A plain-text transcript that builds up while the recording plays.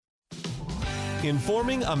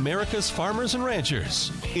informing America's farmers and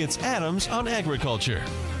ranchers. It's Adams on Agriculture,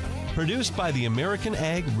 produced by the American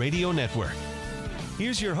Ag Radio Network.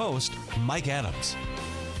 Here's your host, Mike Adams.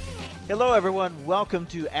 Hello, everyone. Welcome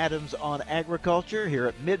to Adams on Agriculture here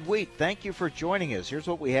at midweek. Thank you for joining us. Here's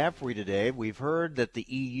what we have for you today. We've heard that the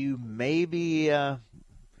EU may be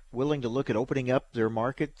willing to look at opening up their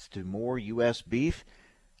markets to more U.S. beef.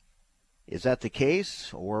 Is that the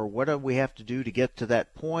case, or what do we have to do to get to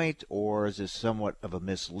that point, or is this somewhat of a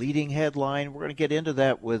misleading headline? We're going to get into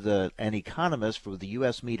that with an economist for the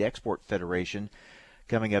U.S. Meat Export Federation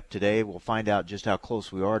coming up today. We'll find out just how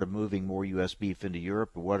close we are to moving more U.S. beef into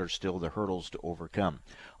Europe and what are still the hurdles to overcome.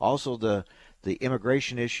 Also, the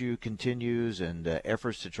immigration issue continues, and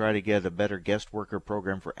efforts to try to get a better guest worker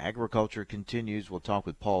program for agriculture continues. We'll talk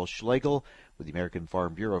with Paul Schlegel with the American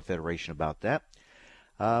Farm Bureau Federation about that.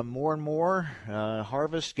 More and more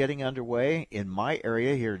harvest getting underway in my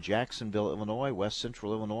area here in Jacksonville, Illinois, west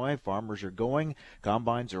central Illinois. Farmers are going,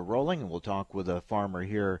 combines are rolling, and we'll talk with a farmer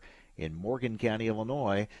here in Morgan County,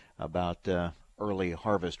 Illinois, about early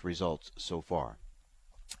harvest results so far.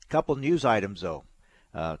 A couple news items, though.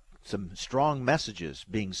 Some strong messages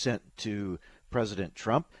being sent to President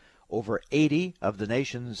Trump. Over 80 of the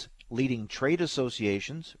nation's leading trade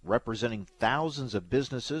associations, representing thousands of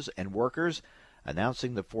businesses and workers,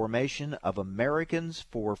 announcing the formation of Americans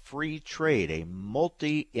for Free Trade, a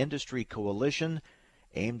multi-industry coalition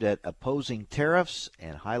aimed at opposing tariffs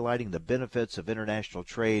and highlighting the benefits of international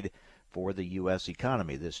trade for the U.S.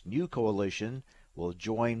 economy. This new coalition will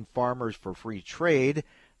join Farmers for Free Trade.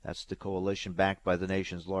 That's the coalition backed by the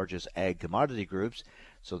nation's largest ag commodity groups.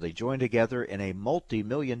 So they join together in a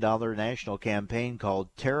multi-million-dollar national campaign called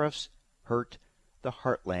Tariffs Hurt the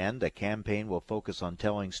Heartland. The campaign will focus on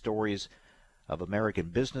telling stories of American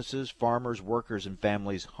businesses, farmers, workers, and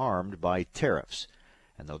families harmed by tariffs.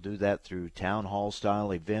 And they'll do that through town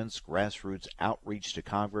hall-style events, grassroots outreach to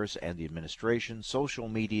Congress and the administration, social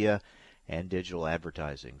media, and digital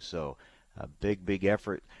advertising. So a big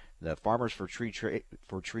effort. The Farmers for Free Trade,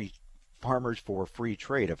 Farmers for Free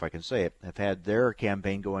Trade, if I can say it, have had their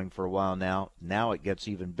campaign going for a while now. Now it gets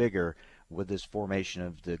even bigger with this formation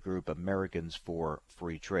of the group Americans for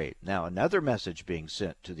Free Trade. Now, another message being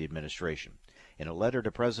sent to the administration. In a letter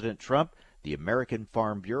to President Trump, the American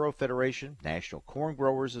Farm Bureau Federation, National Corn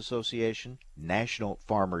Growers Association, National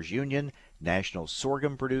Farmers Union, National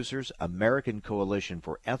Sorghum Producers, American Coalition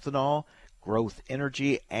for Ethanol, Growth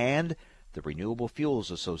Energy, and the Renewable Fuels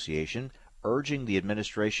Association, urging the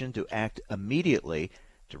administration to act immediately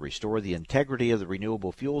to restore the integrity of the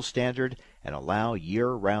renewable fuel standard and allow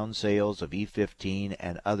year-round sales of E15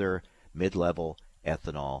 and other mid-level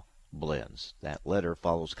ethanol blends. That letter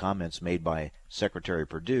follows comments made by Secretary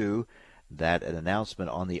Perdue that an announcement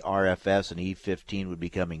on the RFS and E15 would be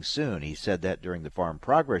coming soon. He said that during the Farm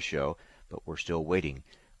Progress Show, but we're still waiting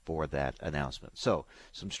for that announcement. So,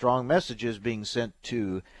 some strong messages being sent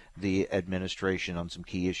to the administration on some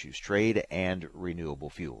key issues, trade and renewable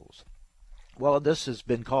fuels. Well, this has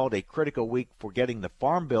been called a critical week for getting the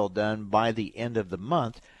Farm Bill done by the end of the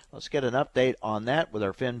month. Let's get an update on that with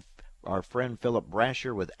our friend Philip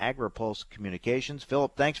Brasher with AgriPulse Communications.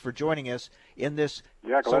 Philip, thanks for joining us in this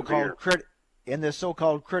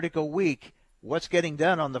so-called critical week. What's getting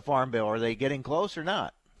done on the Farm Bill? Are they getting close or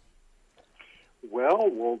not? Well,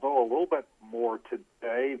 we'll know a little bit more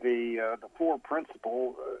today. The four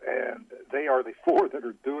principal, and they are the four that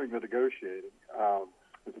are doing the negotiating.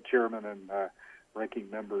 As the chairman and ranking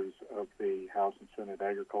members of the House and Senate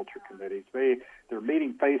Agriculture Committees, they're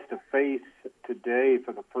meeting face-to-face today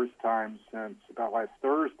for the first time since about last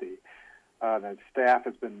Thursday. The staff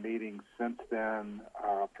has been meeting since then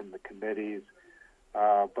from the committees,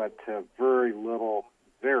 but very little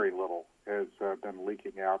has been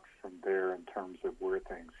leaking out from there in terms of where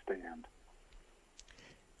things stand.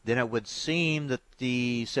 Then it would seem that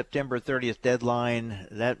the September 30th deadline,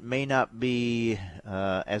 that may not be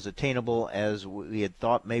as attainable as we had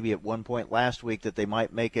thought maybe at one point last week that they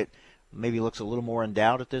might make it. Maybe looks a little more in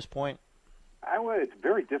doubt at this point. It's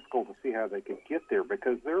very difficult to see how they could get there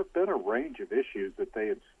because there have been a range of issues that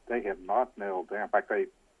they have not nailed down. In fact,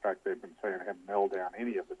 they've been saying they haven't nailed down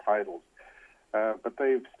any of the titles. But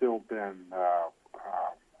they've still been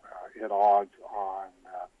at odds on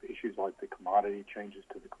issues like the commodity changes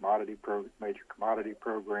to the major commodity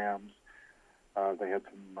programs. They had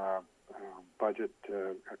some budget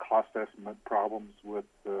cost estimate problems with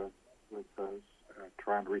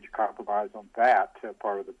trying to reach a compromise on that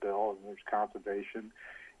part of the bill. And there's conservation,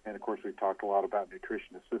 and of course we've talked a lot about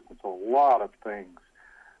nutrition assistance. A lot of things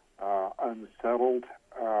unsettled,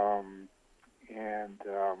 and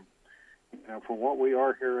From what we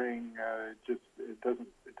are hearing, it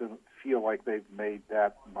doesn't feel like they've made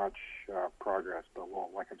that much progress. But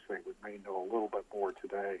like I'm saying, we may know a little bit more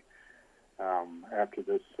today after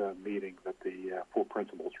this meeting that the four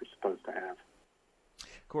principals were supposed to have.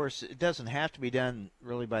 Of course, it doesn't have to be done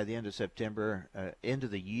really by the end of September. End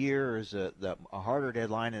of the year is a harder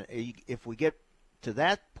deadline. And if we get to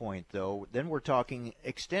that point, though, then we're talking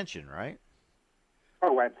extension, right?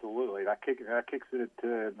 Oh, absolutely. That kicks it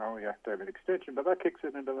into not only have to have an extension, but that kicks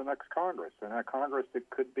it into the next Congress. And that Congress that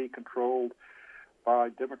could be controlled by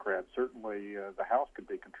Democrats. Certainly the House could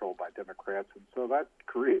be controlled by Democrats. And so that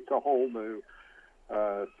creates a whole new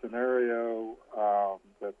scenario.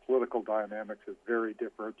 The political dynamics is very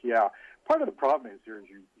different. Yeah, part of the problem is here is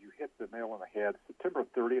you hit the nail on the head. September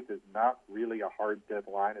 30th is not really a hard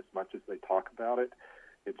deadline as much as they talk about it.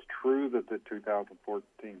 It's true that the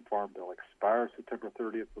 2014 Farm Bill expires September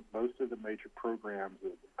 30th, but most of the major programs,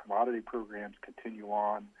 the commodity programs, continue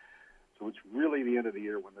on. So it's really the end of the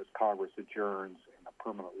year when this Congress adjourns and the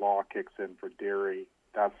permanent law kicks in for dairy.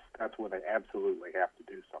 That's when they absolutely have to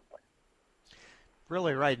do something.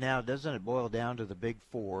 Really, right now, doesn't it boil down to the big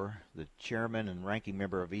four, the chairman and ranking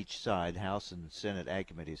member of each side, House and Senate Ag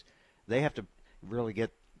Committees? They have to really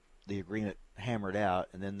get the agreement hammered out,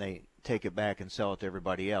 and then they take it back and sell it to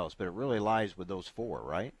everybody else. But it really lies with those four,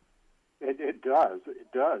 right? It does.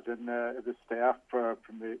 And the staff from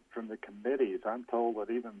the committees, I'm told that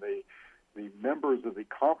even the members of the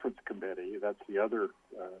conference committee, that's the other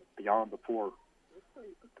beyond the four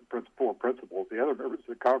principals, the other members of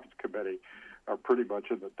the conference committee are pretty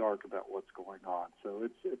much in the dark about what's going on. So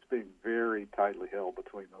it's being very tightly held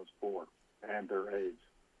between those four and their aides.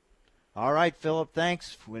 All right, Philip,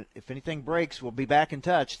 thanks. If anything breaks, we'll be back in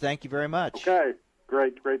touch. Thank you very much. Okay,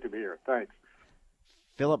 great to be here. Thanks.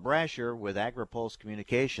 Philip Brasher with AgriPulse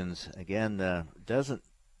Communications. Again, doesn't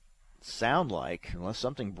sound like, unless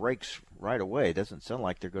something breaks right away, doesn't sound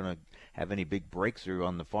like they're going to have any big breakthrough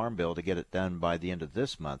on the Farm Bill to get it done by the end of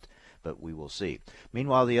this month, but we will see.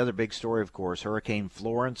 Meanwhile, the other big story, of course, Hurricane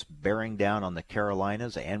Florence bearing down on the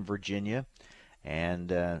Carolinas and Virginia.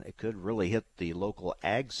 And it could really hit the local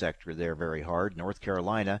ag sector there very hard. North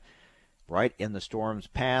Carolina, right in the storm's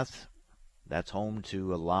path. That's home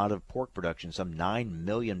to a lot of pork production, some 9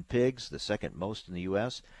 million pigs, the second most in the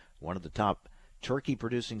U.S., one of the top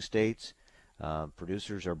turkey-producing states.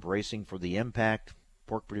 Producers are bracing for the impact.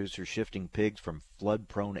 Pork producers shifting pigs from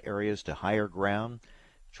flood-prone areas to higher ground,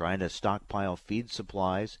 trying to stockpile feed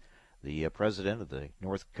supplies. The president of the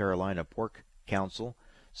North Carolina Pork Council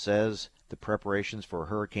says the preparations for a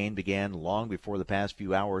hurricane began long before the past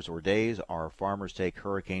few hours or days. Our farmers take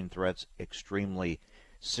hurricane threats extremely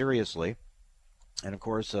seriously. And, of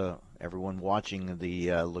course, everyone watching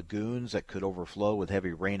the lagoons that could overflow with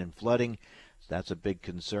heavy rain and flooding. That's a big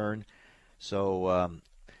concern. So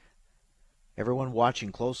everyone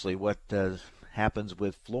watching closely what happens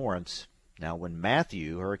with Florence. Now, when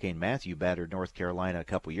Hurricane Matthew battered North Carolina a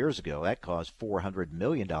couple years ago, that caused $400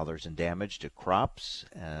 million in damage to crops,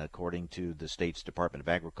 according to the state's Department of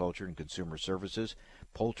Agriculture and Consumer Services.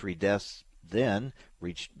 Poultry deaths then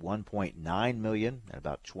reached 1.9 million, and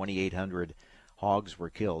about 2,800 hogs were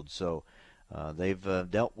killed. So they've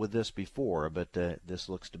dealt with this before, but this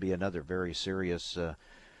looks to be another very serious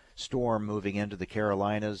storm moving into the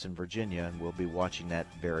Carolinas and Virginia, and we'll be watching that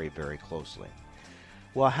very, very closely.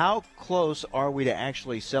 Well, how close are we to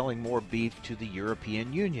actually selling more beef to the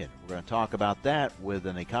European Union? We're going to talk about that with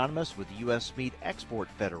an economist with the U.S. Meat Export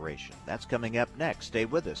Federation. That's coming up next. Stay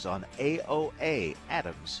with us on AOA,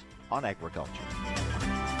 Adams on Agriculture.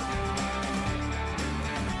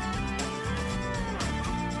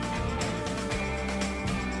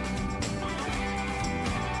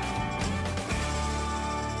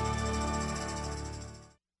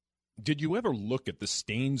 Did you ever look at the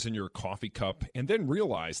stains in your coffee cup and then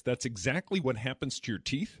realize that's exactly what happens to your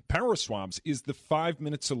teeth? Paraswabs is the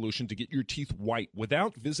 5-minute solution to get your teeth white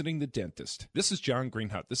without visiting the dentist. This is John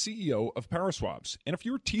Greenhut, the CEO of Paraswabs. And if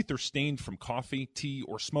your teeth are stained from coffee, tea,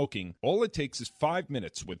 or smoking, all it takes is 5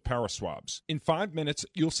 minutes with Paraswabs. In 5 minutes,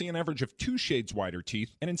 you'll see an average of 2 shades whiter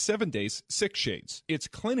teeth, and in 7 days, 6 shades. It's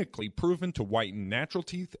clinically proven to whiten natural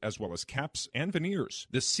teeth as well as caps and veneers.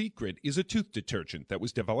 The secret is a tooth detergent that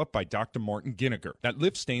was developed by Dr. Martin Ginniger that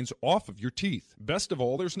lifts stains off of your teeth. Best of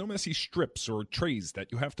all, there's no messy strips or trays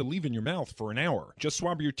that you have to leave in your mouth for an hour. Just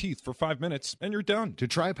swab your teeth for 5 minutes and you're done. To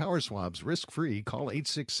try Power Swabs risk-free, call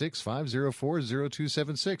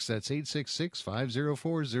 866-504-0276. That's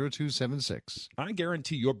 866-504-0276. I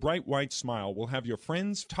guarantee your bright white smile will have your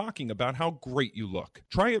friends talking about how great you look.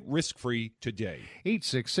 Try it risk-free today.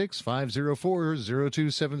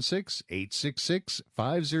 866-504-0276.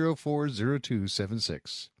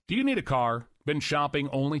 866-504-0276. Do you need a car? Been shopping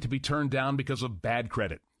only to be turned down because of bad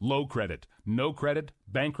credit, low credit, no credit,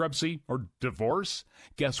 bankruptcy, or divorce?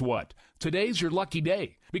 Guess what? Today's your lucky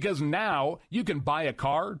day, because now you can buy a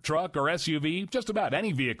car, truck, or SUV, just about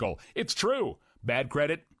any vehicle. It's true. Bad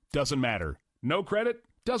credit doesn't matter. No credit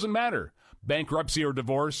doesn't matter. Bankruptcy or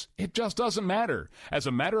divorce, it just doesn't matter. As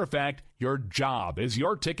a matter of fact, your job is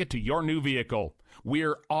your ticket to your new vehicle.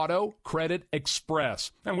 We're Auto Credit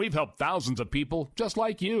Express, and we've helped thousands of people just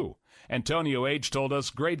like you. Antonio H. told us,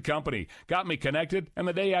 great company, got me connected, and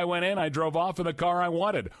the day I went in, I drove off in the car I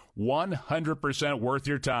wanted. 100% worth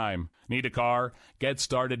your time. Need a car? Get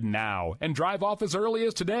started now and drive off as early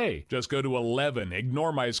as today. Just go to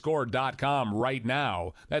 11ignoremyscore.com right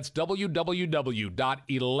now. That's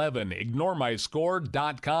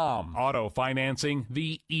www.11ignoremyscore.com. Auto financing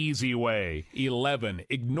the easy way.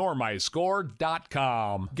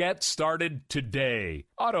 11ignoremyscore.com. Get started today.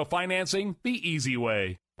 Auto financing the easy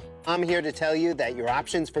way. I'm here to tell you that your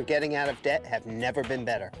options for getting out of debt have never been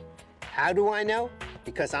better. How do I know?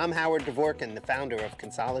 Because I'm Howard Dvorkin, the founder of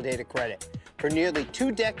Consolidated Credit. For nearly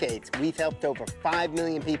 2 decades, we've helped over 5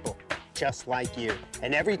 million people, just like you.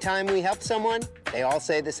 And every time we help someone, they all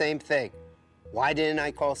say the same thing. Why didn't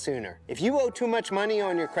I call sooner? If you owe too much money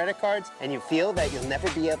on your credit cards and you feel that you'll never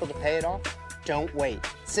be able to pay it off, don't wait.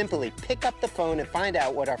 Simply pick up the phone and find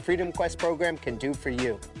out what our Freedom Quest program can do for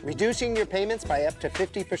you. Reducing your payments by up to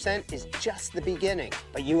 50% is just the beginning,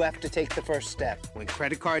 but you have to take the first step. When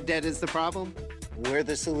credit card debt is the problem, we're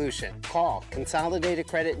the solution. Call Consolidated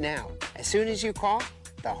Credit now. As soon as you call,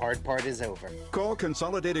 the hard part is over. Call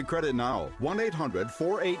Consolidated Credit now.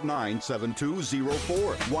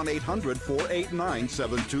 1-800-489-7204.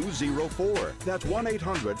 1-800-489-7204. That's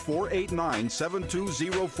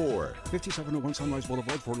 1-800-489-7204. 5701 Sunrise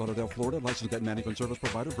Boulevard, Fort Lauderdale, Florida. Licensed debt management service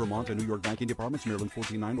provider, Vermont and New York banking departments, Maryland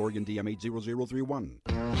 149, Oregon DM 80031.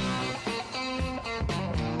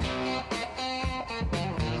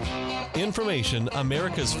 Information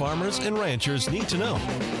America's farmers and ranchers need to know.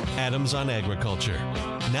 Adams on Agriculture.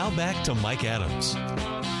 Now back to Mike Adams.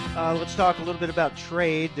 Let's talk a little bit about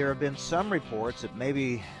trade. There have been some reports that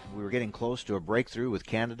maybe we were getting close to a breakthrough with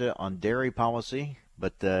Canada on dairy policy,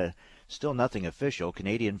 but still nothing official.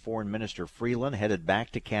 Canadian Foreign Minister Freeland headed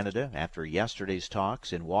back to Canada after yesterday's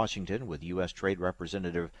talks in Washington with U.S. Trade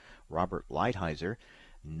Representative Robert Lighthizer.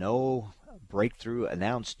 No breakthrough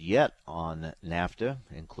announced yet on NAFTA,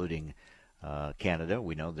 including Canada.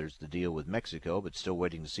 We know there's the deal with Mexico, but still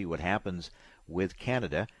waiting to see what happens with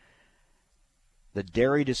Canada. The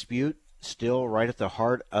dairy dispute still right at the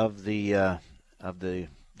heart of the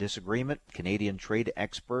disagreement. Canadian trade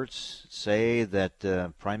experts say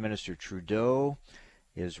that Prime Minister Trudeau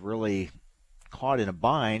is really caught in a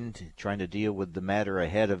bind trying to deal with the matter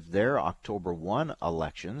ahead of their October 1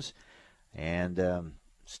 elections. And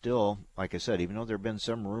still, like I said, even though there have been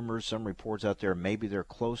some rumors, some reports out there, maybe they're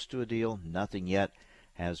close to a deal, nothing yet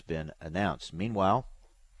has been announced. Meanwhile,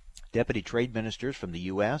 deputy trade ministers from the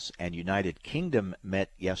U.S. and United Kingdom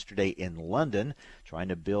met yesterday in London, trying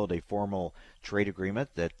to build a formal trade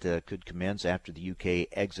agreement that could commence after the U.K.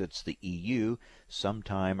 exits the EU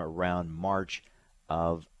sometime around March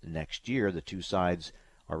of next year. The two sides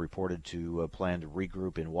are reported to plan to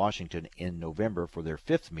regroup in Washington in November for their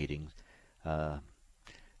 5th meeting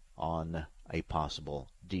on a possible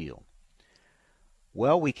deal.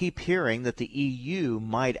 Well, we keep hearing that the EU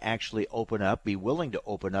might actually be willing to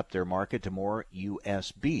open up their market to more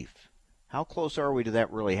U.S. beef. How close are we to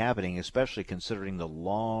that really happening, especially considering the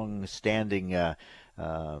long-standing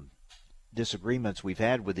disagreements we've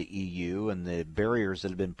had with the EU and the barriers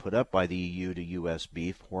that have been put up by the EU to U.S.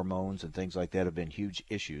 beef? Hormones and things like that have been huge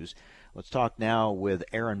issues. Let's talk now with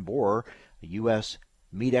Erin Borror, a U.S.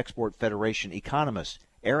 Meat Export Federation economist.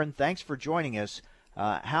 Erin, thanks for joining us.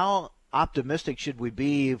 How optimistic should we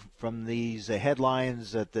be from these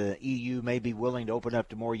headlines that the EU may be willing to open up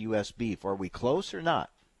to more U.S. beef? Are we close or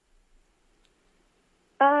not?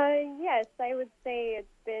 Yes, I would say it's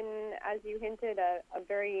been, as you hinted, a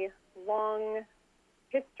very long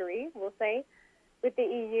history, we'll say, with the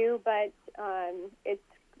EU, but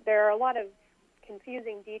there are a lot of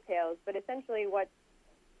confusing details. But essentially what's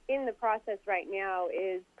in the process right now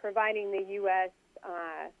is providing the U.S.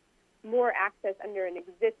 more access under an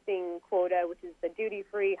existing quota, which is the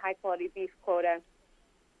duty-free high-quality beef quota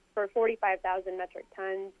for 45,000 metric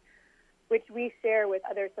tons, which we share with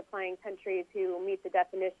other supplying countries who meet the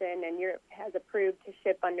definition, and Europe has approved to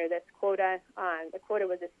ship under this quota. The quota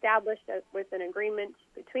was established with an agreement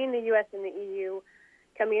between the U.S. and the EU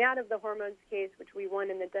coming out of the hormones case, which we won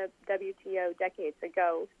in the WTO decades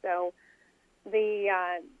ago. So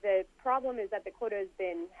the problem is that the quota has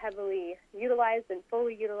been heavily utilized and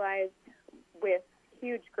fully utilized with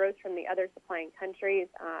huge growth from the other supplying countries,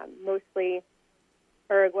 mostly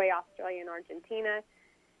Uruguay, Australia, and Argentina.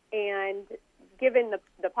 And given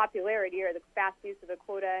the popularity or the fast use of the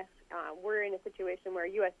quota, we're in a situation where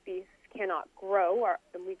U.S. beef cannot grow,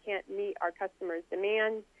 and we can't meet our customers'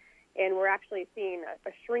 demands. And we're actually seeing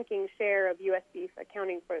a shrinking share of U.S. beef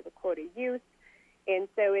accounting for the quota use. And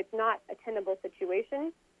so it's not a tenable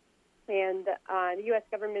situation. And the U.S.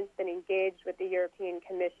 government's been engaged with the European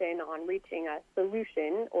Commission on reaching a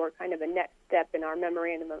solution or kind of a next step in our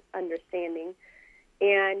memorandum of understanding.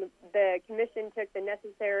 And the Commission took the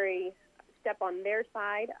necessary step on their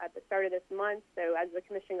side at the start of this month. So as the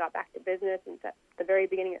Commission got back to business in the very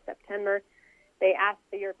beginning of September, they asked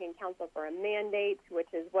the European Council for a mandate, which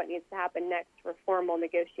is what needs to happen next for formal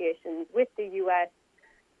negotiations with the U.S.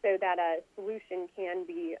 so that a solution can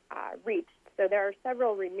be reached. So there are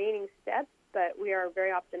several remaining steps, but we are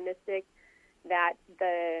very optimistic that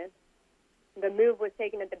the move was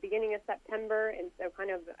taken at the beginning of September, and so kind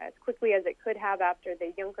of as quickly as it could have after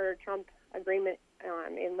the Juncker-Trump agreement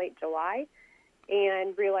in late July,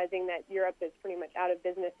 and realizing that Europe is pretty much out of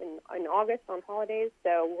business in August on holidays.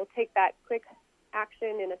 So we'll take that quick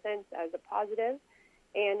action, in a sense, as a positive.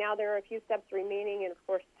 And now there are a few steps remaining, and of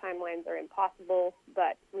course timelines are impossible,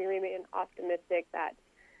 but we remain optimistic that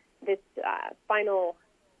this final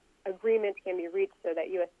agreement can be reached so that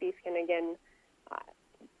U.S. beef can again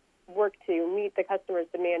work to meet the customer's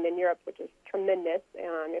demand in Europe, which is tremendous.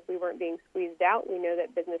 If we weren't being squeezed out, we know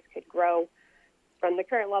that business could grow from the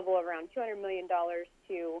current level of around $200 million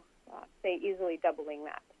to, say, easily doubling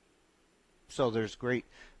that. So there's great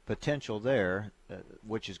potential there,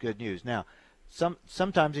 which is good news. Now,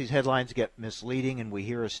 sometimes these headlines get misleading, and we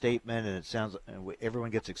hear a statement, and it sounds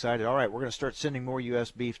everyone gets excited. All right, we're going to start sending more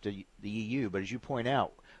U.S. beef to the EU. But as you point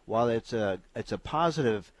out, while it's a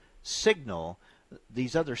positive signal,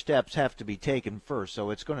 these other steps have to be taken first. So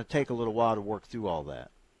it's going to take a little while to work through all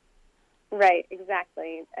that. Right,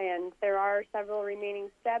 exactly. And there are several remaining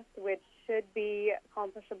steps which should be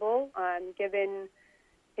accomplishable, given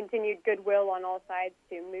continued goodwill on all sides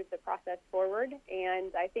to move the process forward.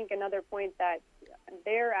 And I think another point that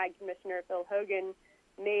their Ag Commissioner, Phil Hogan,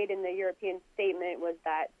 made in the European statement was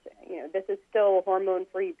that, this is still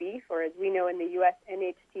hormone-free beef, or as we know in the U.S.,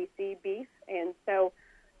 NHTC beef. And so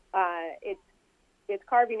it's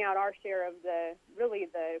carving out our share of the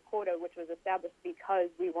quota, which was established because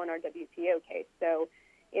we won our WTO case. So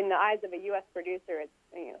in the eyes of a U.S. producer,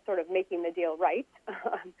 it's sort of making the deal right.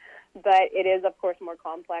 But it is, of course, more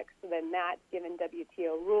complex than that, given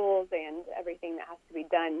WTO rules and everything that has to be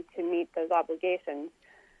done to meet those obligations.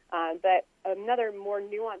 But another more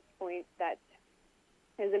nuanced point that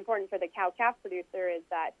is important for the cow-calf producer is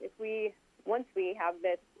that once we have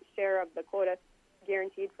this share of the quota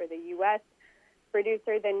guaranteed for the U.S.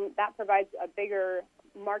 producer, then that provides a bigger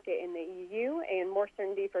market in the EU and more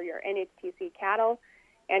certainty for your NHTC cattle.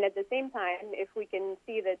 And at the same time, if we can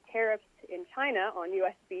see the tariffs in China on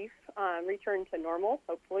U.S. beef return to normal,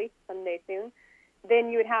 hopefully someday soon, then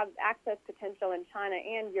you would have access potential in China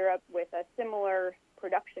and Europe with a similar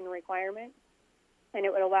production requirement. And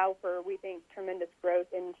it would allow for, we think, tremendous growth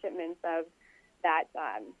in shipments of that,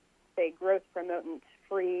 say, growth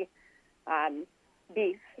promotant-free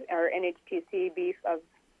beef or NHTC beef of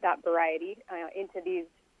that variety into these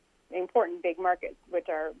important big markets, which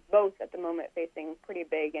are both at the moment facing pretty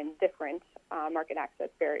big and different market access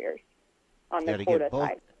barriers on the quota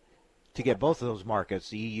side. To get both of those markets,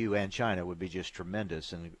 the EU and China, would be just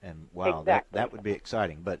tremendous, and wow, exactly. that would be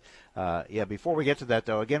exciting. But before we get to that,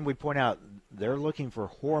 though, again, we point out they're looking for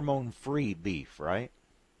hormone-free beef, right?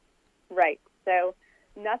 Right. So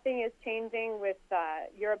nothing is changing with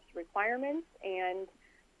Europe's requirements, and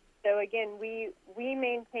so again, we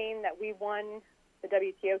maintain that we won the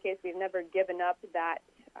WTO case. We've never given up that.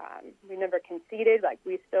 We never conceded. Like,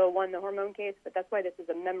 we still won the hormone case, but that's why this is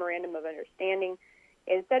a memorandum of understanding.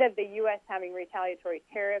 Instead of the U.S. having retaliatory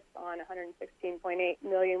tariffs on $116.8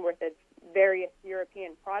 million worth of various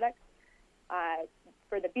European products,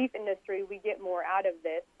 for the beef industry, we get more out of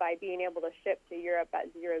this by being able to ship to Europe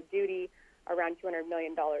at zero duty around $200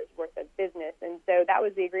 million worth of business. And so that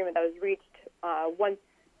was the agreement that was reached once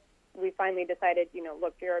we finally decided,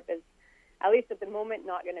 look, Europe is, at least at the moment,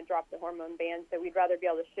 not going to drop the hormone ban. So we'd rather be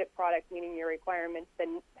able to ship product meeting your requirements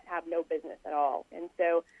than have no business at all. And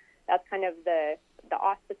so that's kind of the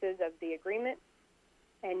auspices of the agreement.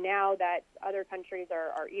 And now that other countries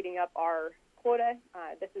are eating up our quota,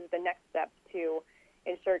 this is the next step to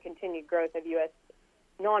ensure continued growth of U.S.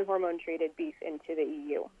 non-hormone treated beef into the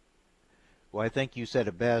EU. Well, I think you said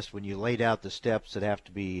it best when you laid out the steps that have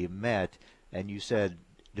to be met, and you said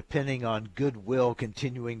depending on goodwill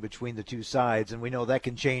continuing between the two sides, and we know that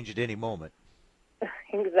can change at any moment.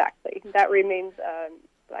 Exactly. That remains,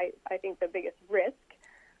 I think, the biggest risk.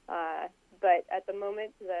 But at the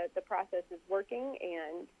moment, the process is working,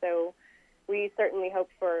 and so we certainly hope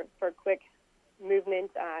for quick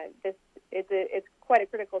movement. It's quite a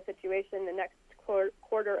critical situation. The next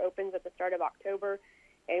quarter opens at the start of October,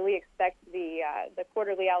 and we expect the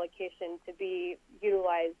quarterly allocation to be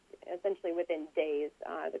utilized essentially within days.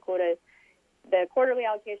 The quarterly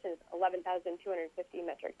allocation is 11,250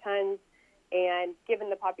 metric tons. And given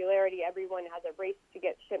the popularity, everyone has a race to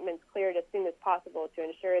get shipments cleared as soon as possible to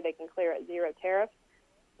ensure they can clear at zero tariffs.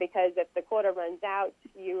 Because if the quota runs out,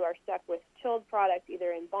 you are stuck with chilled product,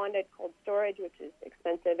 either in bonded cold storage, which is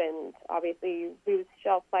expensive and obviously you lose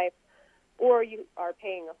shelf life, or you are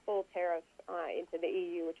paying a full tariff into the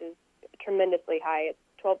EU, which is tremendously high. It's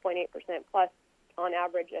 12.8% plus, on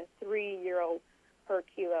average, a €3 per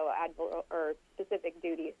kilo or specific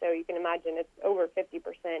duty. So you can imagine it's over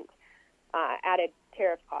 50%. Added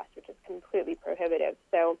tariff cost, which is completely prohibitive.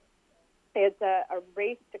 So it's a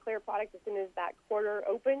race to clear product as soon as that quarter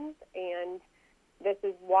opens, and this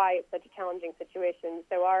is why it's such a challenging situation.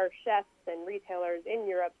 So our chefs and retailers in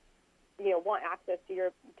Europe, want access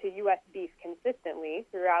to U.S. beef consistently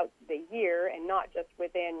throughout the year, and not just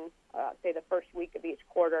within, say, the first week of each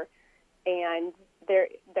quarter. And there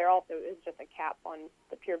also is just a cap on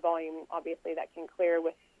the pure volume, obviously, that can clear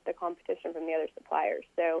with the competition from the other suppliers.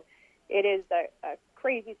 So it is a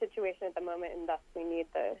crazy situation at the moment, and thus we need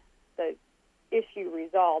the issue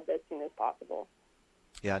resolved as soon as possible.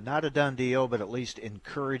 Yeah, not a done deal, but at least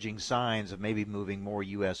encouraging signs of maybe moving more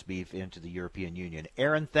U.S. beef into the European Union.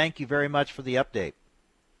 Erin, thank you very much for the update.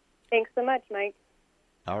 Thanks so much, Mike.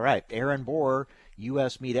 All right, Erin Borror,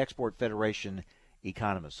 U.S. Meat Export Federation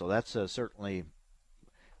economist. So that's certainly,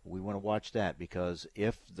 we want to watch that, because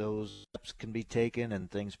if those steps can be taken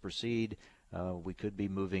and things proceed, we could be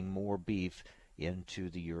moving more beef into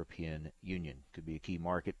the European Union. Could be a key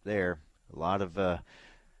market there. A lot of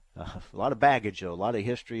baggage, though, a lot of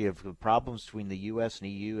history of problems between the U.S. and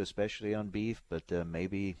EU, especially on beef. But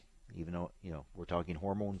maybe, even though we're talking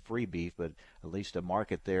hormone-free beef, but at least a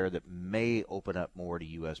market there that may open up more to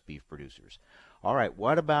U.S. beef producers. All right,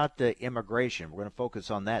 what about immigration? We're going to focus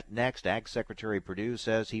on that next. Ag Secretary Perdue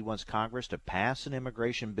says he wants Congress to pass an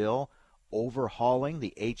immigration bill overhauling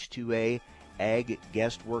the H-2A Ag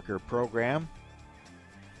Guest Worker Program.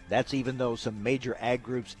 That's even though some major ag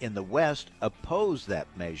groups in the West oppose that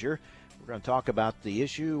measure. We're going to talk about the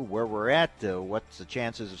issue, where we're at, what's the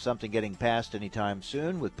chances of something getting passed anytime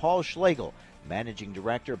soon, with Paul Schlegel, Managing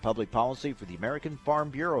Director of Public Policy for the American Farm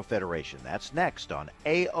Bureau Federation. That's next on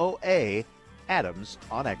AOA, Adams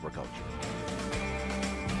on Agriculture.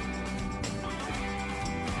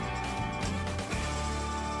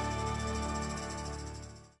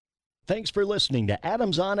 Thanks for listening to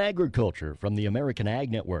Adams on Agriculture from the American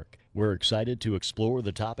Ag Network. We're excited to explore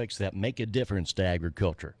the topics that make a difference to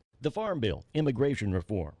agriculture. The Farm Bill, immigration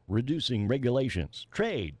reform, reducing regulations,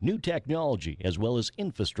 trade, new technology, as well as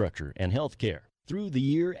infrastructure and health care. Through the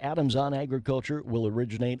year, Adams on Agriculture will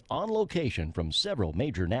originate on location from several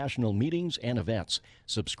major national meetings and events.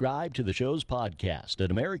 Subscribe to the show's podcast at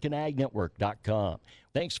AmericanAgNetwork.com.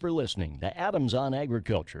 Thanks for listening to Adams on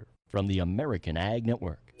Agriculture from the American Ag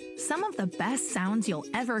Network. Some of the best sounds you'll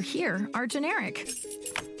ever hear are generic,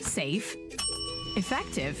 safe,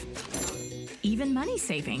 effective, even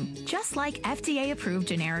money-saving, just like FDA-approved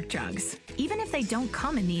generic drugs. Even if they don't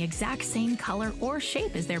come in the exact same color or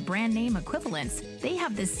shape as their brand name equivalents, they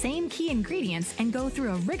have the same key ingredients and go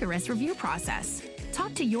through a rigorous review process.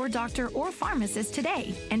 Talk to your doctor or pharmacist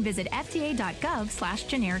today and visit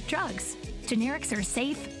fda.gov/generic drugs. Generics are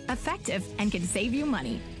safe, effective, and can save you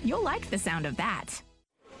money. You'll like the sound of that.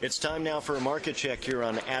 It's time now for a market check here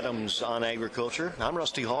on Adams on Agriculture. I'm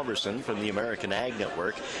Rusty Halverson from the American Ag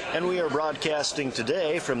Network, and we are broadcasting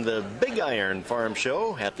today from the Big Iron Farm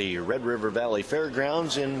Show at the Red River Valley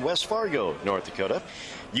Fairgrounds in West Fargo, North Dakota.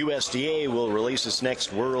 USDA will release its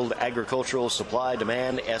next World Agricultural Supply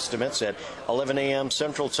Demand estimates at 11 a.m.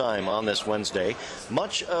 Central Time on this Wednesday.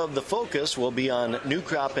 Much of the focus will be on new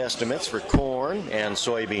crop estimates for corn and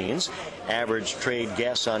soybeans. Average trade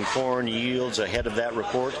guess on corn yields ahead of that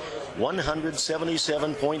report,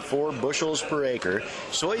 177.4 bushels per acre.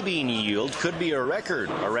 Soybean yield could be a record,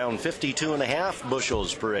 around 52.5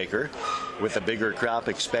 bushels per acre. With a bigger crop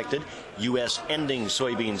expected, U.S. ending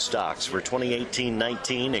soybean stocks for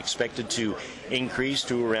 2018-19 expected to increase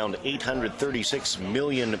to around 836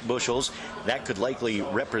 million bushels. That could likely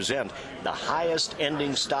represent the highest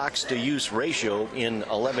ending stocks-to-use ratio in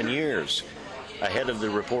 11 years. Ahead of the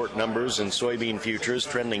report, numbers in soybean futures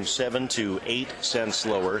trending 7 to 8 cents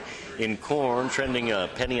lower. In corn, trending a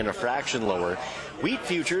penny and a fraction lower. Wheat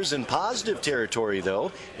futures in positive territory,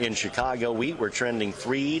 though. In Chicago, wheat were trending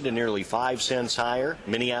 3 to nearly 5 cents higher.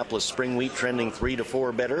 Minneapolis spring wheat trending 3 to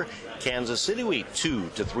 4 better. Kansas City wheat 2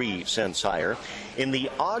 to 3 cents higher. In the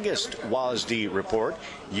August WASDE report,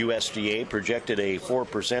 USDA projected a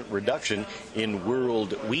 4% reduction in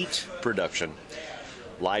world wheat production.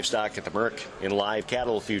 Livestock at the Merc in live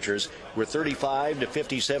cattle futures were 35 to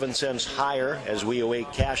 57 cents higher as we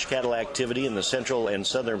await cash cattle activity in the central and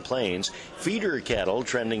southern plains. Feeder cattle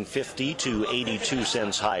trending 50 to 82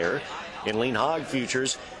 cents higher. In lean hog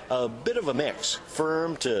futures, a bit of a mix,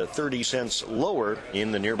 firm to 30 cents lower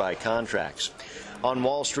in the nearby contracts. On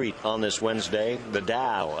Wall Street on this Wednesday, the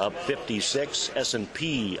Dow up 56,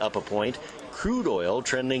 S&P up a point, crude oil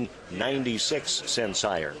trending 96 cents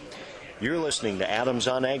higher. You're listening to Adams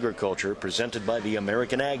on Agriculture, presented by the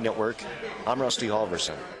American Ag Network. I'm Rusty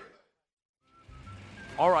Halverson.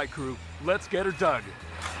 All right, crew, let's get her dug.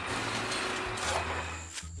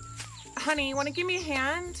 Honey, you want to give me a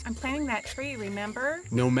hand? I'm planting that tree, remember?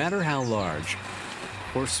 No matter how large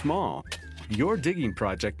or small your digging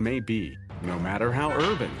project may be, no matter how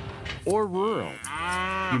urban or rural,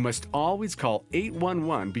 you must always call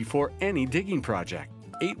 811 before any digging project.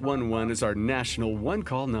 811 is our national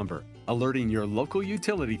one-call number, alerting your local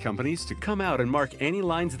utility companies to come out and mark any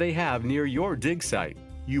lines they have near your dig site.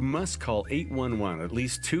 You must call 811 at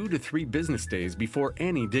least 2 to 3 business days before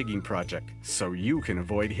any digging project, so you can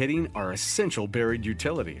avoid hitting our essential buried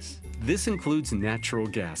utilities. This includes natural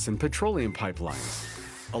gas and petroleum pipelines,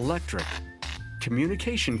 electric,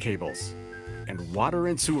 communication cables, and water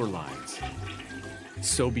and sewer lines.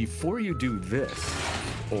 So before you do this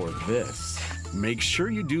or this, make sure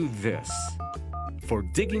you do this. For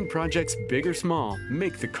digging projects big or small,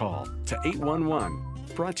 make the call to 811.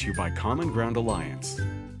 Brought to you by Common Ground Alliance.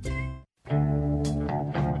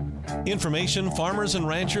 Information farmers and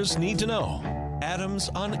ranchers need to know. Adams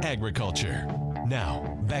on Agriculture.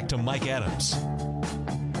 Now, back to Mike Adams.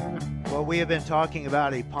 Well, we have been talking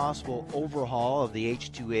about a possible overhaul of the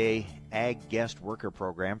H-2A Ag Guest Worker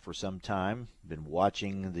Program for some time. Been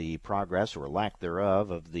watching the progress or lack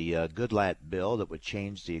thereof of the Goodlatte bill that would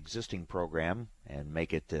change the existing program and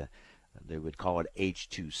make it, they would call it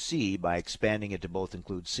H-2C, by expanding it to both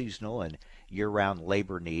include seasonal and year-round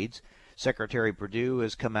labor needs. Secretary Perdue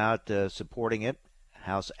has come out supporting it.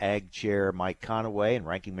 House Ag Chair Mike Conaway and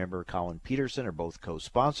Ranking Member Colin Peterson are both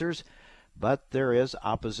co-sponsors, but there is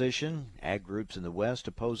opposition. Ag groups in the West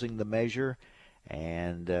opposing the measure,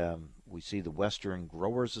 and we see the Western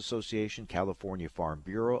Growers Association, California Farm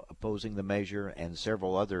Bureau opposing the measure, and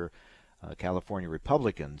several other California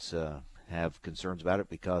Republicans have concerns about it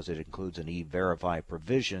because it includes an E-Verify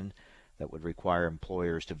provision that would require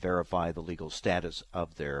employers to verify the legal status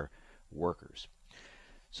of their workers.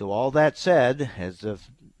 So all that said, as the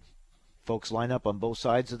folks line up on both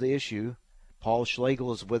sides of the issue, Paul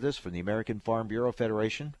Schlegel is with us from the American Farm Bureau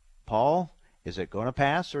Federation. Paul, is it going to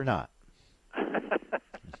pass or not?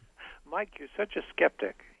 Mike, you're such a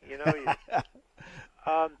skeptic. You know.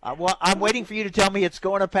 Well, I'm waiting for you to tell me it's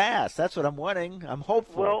going to pass. That's what I'm wanting. I'm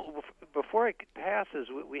hopeful. Well, before it passes,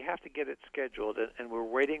 we have to get it scheduled, and we're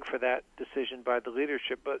waiting for that decision by the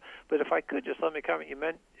leadership. But if I could, just let me comment. You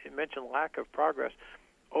mentioned lack of progress.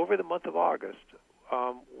 Over the month of August,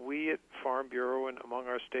 we at Farm Bureau and among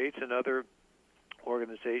our states and other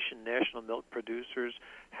organizations, national milk producers,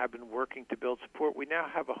 have been working to build support. We now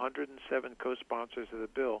have 107 co-sponsors of the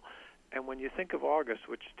bill. And when you think of August,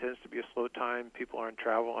 which tends to be a slow time, people are on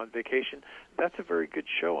travel, on vacation, that's a very good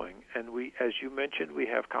showing. And we, as you mentioned, we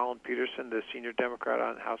have Colin Peterson, the senior Democrat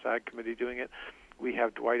on House Ag Committee, doing it. We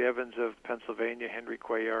have Dwight Evans of Pennsylvania, Henry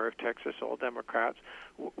Cuellar of Texas, all Democrats.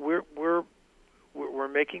 We're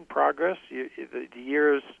making progress. The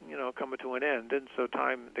year is, coming to an end, and so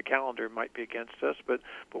the calendar might be against us, but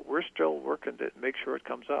we're still working to make sure it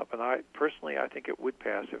comes up. And I think it would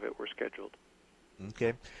pass if it were scheduled.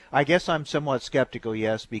 Okay. I guess I'm somewhat skeptical,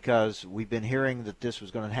 yes, because we've been hearing that this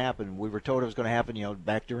was going to happen. We were told it was going to happen,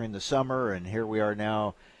 back during the summer, and here we are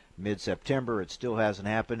now, mid-September. It still hasn't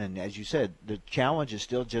happened, and as you said, the challenge is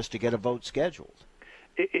still just to get a vote scheduled.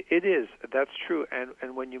 It is. That's true.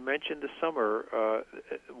 And when you mentioned the summer,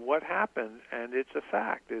 what happened, and it's a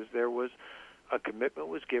fact, is there was a commitment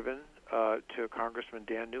was given to Congressman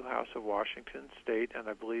Dan Newhouse of Washington State and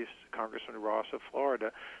I believe Congressman Ross of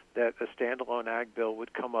Florida that a standalone ag bill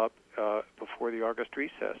would come up before the August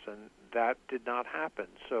recess, and that did not happen.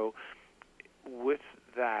 So with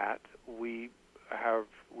that,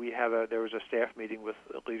 there was a staff meeting with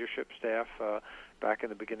leadership staff back in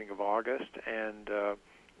the beginning of August, and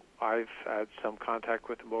I've had some contact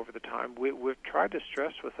with them over the time. We've tried to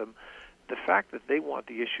stress with them the fact that they want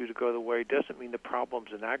the issue to go away doesn't mean the problems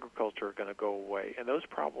in agriculture are going to go away, and those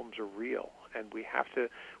problems are real, and we have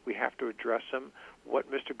to address them. What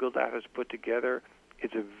Mr. Goodlatte has put together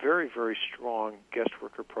is a very, very strong guest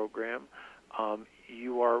worker program.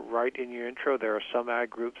 You are right in your intro. There are some ag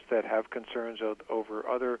groups that have concerns over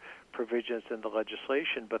other provisions in the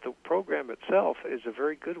legislation, but the program itself is a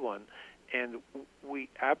very good one, and we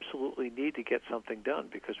absolutely need to get something done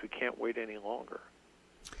because we can't wait any longer.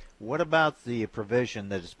 What about the provision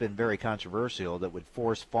that has been very controversial that would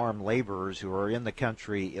force farm laborers who are in the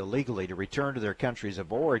country illegally to return to their countries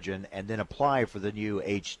of origin and then apply for the new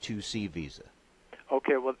H-2C visa?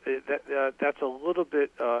 Okay, well, that's a little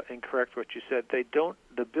bit incorrect what you said.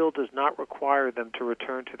 The bill does not require them to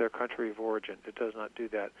return to their country of origin. It does not do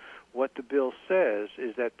that. What the bill says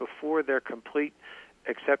is that before their complete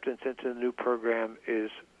acceptance into the new program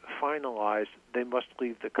is finalized, they must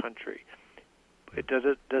leave the country. It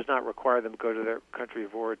does not require them to go to their country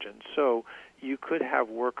of origin. So you could have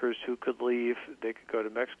workers who could leave. They could go to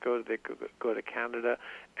Mexico. They could go to Canada,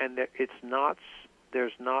 and there's not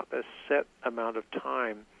a set amount of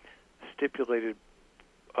time stipulated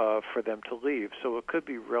for them to leave. So it could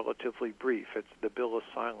be relatively brief. The bill is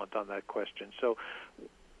silent on that question. So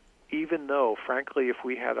even though, frankly, if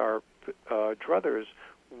we had our druthers,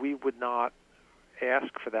 we would not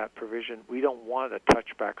ask for that provision. We don't want a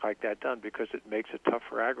touchback like that done because it makes it tough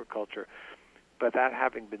for agriculture. But that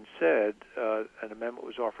having been said, an amendment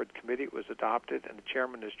was offered to committee, it was adopted, and the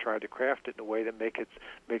chairman has tried to craft it in a way that makes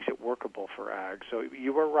it workable for ag. So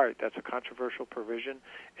you are right, that's a controversial provision.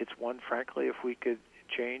 It's one, frankly, if we could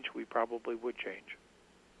change, we probably would change.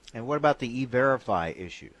 And what about the E-Verify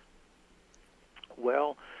issue?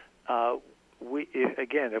 Well,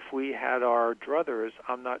 if we had our druthers,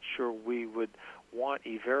 I'm not sure we would want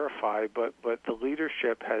E-Verify, but the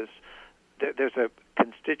leadership has, there's a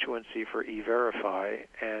constituency for E-Verify,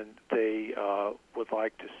 and they would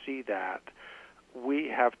like to see that. We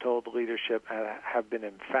have told the leadership and have been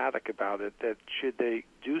emphatic about it that should they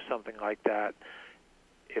do something like that,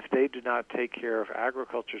 if they do not take care of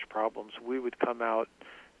agriculture's problems, we would come out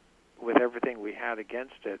with everything we had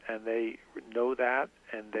against it, and they know that,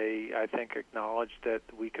 and they, I think, acknowledge that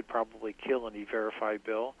we could probably kill an E-Verify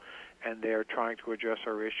bill, and they're trying to address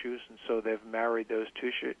our issues, and so they've married those two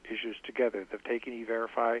issues together. They've taken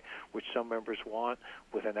E-Verify, which some members want,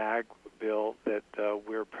 with an ag bill that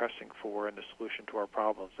we're pressing for and a solution to our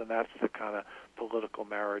problems, and that's the kind of political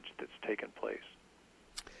marriage that's taken place.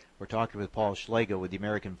 We're talking with Paul Schlegel with the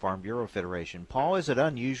American Farm Bureau Federation. Paul, is it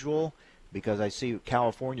unusual, because I see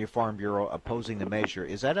California Farm Bureau opposing the measure,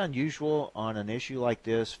 is that unusual on an issue like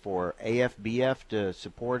this for AFBF to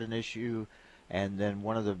support an issue and then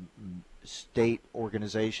one of the state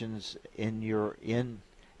organizations in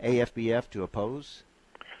AFBF to oppose?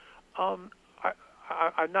 I'm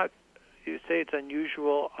not. You say it's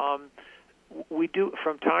unusual. We do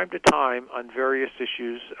from time to time on various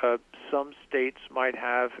issues. Some states might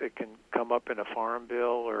have it can come up in a farm bill,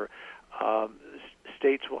 or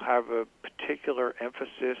states will have a particular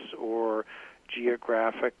emphasis or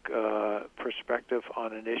geographic perspective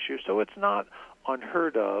on an issue. So it's not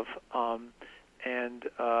unheard of. And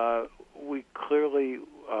we clearly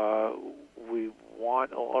we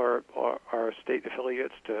want all our state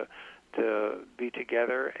affiliates to be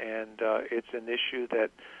together, and it's an issue that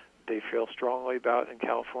they feel strongly about in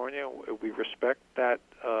California. We respect that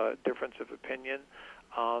difference of opinion,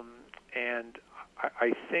 and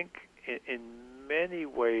I think in many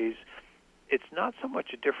ways it's not so much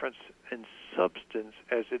a difference in substance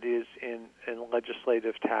as it is in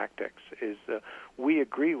legislative tactics. We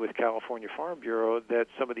agree with California Farm Bureau that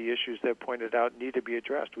some of the issues they've pointed out need to be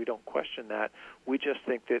addressed. We don't question that. We just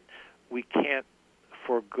think that we can't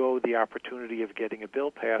forego the opportunity of getting a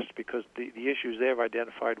bill passed because the issues they have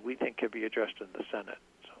identified we think can be addressed in the Senate.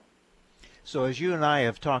 So. So as you and I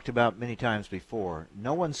have talked about many times before,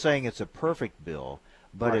 no one's saying it's a perfect bill,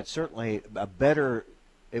 but it's certainly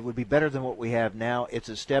it would be better than what we have now. It's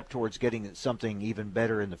a step towards getting something even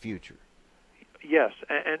better in the future. Yes,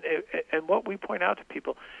 and what we point out to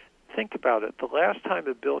people, think about it. The last time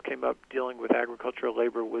a bill came up dealing with agricultural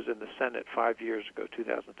labor was in the Senate 5 years ago,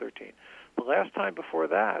 2013. The last time before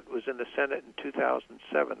that was in the Senate in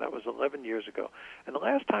 2007. That was 11 years ago. And the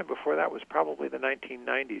last time before that was probably the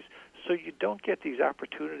 1990s. So you don't get these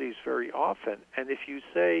opportunities very often. And if you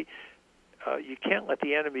say you can't let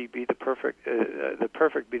the enemy be the perfect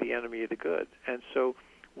be the enemy of the good. And so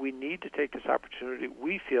we need to take this opportunity.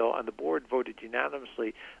 We feel, and the board voted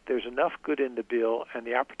unanimously, there's enough good in the bill and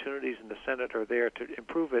the opportunities in the Senate are there to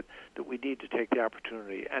improve it, that we need to take the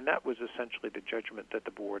opportunity. And that was essentially the judgment that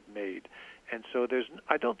the board made. And so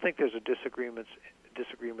I don't think there's a disagreement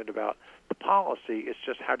about the policy. It's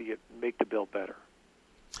just how do you make the bill better.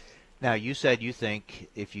 Now, you said you think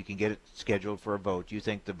if you can get it scheduled for a vote, you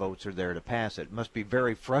think the votes are there to pass it. It must be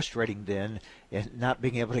very frustrating then not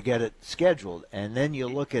being able to get it scheduled. And then you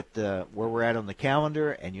look at where we're at on the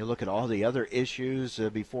calendar and you look at all the other issues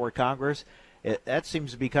before Congress. That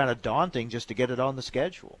seems to be kind of daunting just to get it on the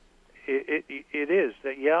schedule. It is.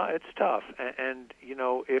 Yeah, it's tough. And you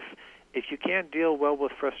know, if you can't deal well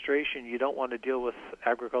with frustration, you don't want to deal with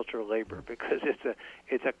agricultural labor because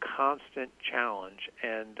it's a constant challenge,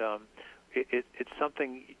 and it's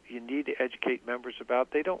something you need to educate members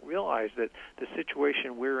about. They don't realize that the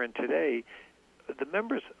situation we're in today,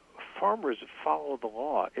 farmers follow the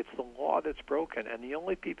law. It's the law that's broken, and the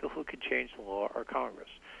only people who can change the law are Congress.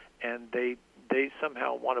 And they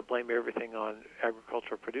somehow want to blame everything on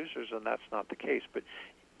agricultural producers, and that's not the case. But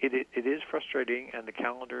it is frustrating, and the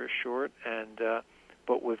calendar is short,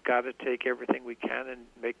 but we've got to take everything we can and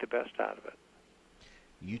make the best out of it.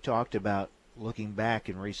 You talked about looking back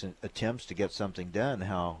in recent attempts to get something done,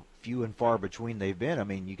 how few and far between they've been. I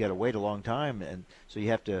mean, you got to wait a long time, and so you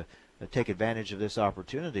have to take advantage of this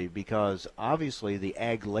opportunity because obviously the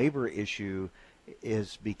ag labor issue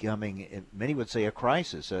is becoming, many would say, a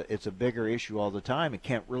crisis. It's a bigger issue all the time. It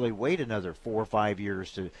can't really wait another 4 or 5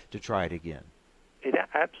 years to try it again. It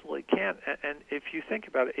absolutely can. And if you think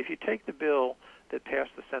about it, if you take the bill that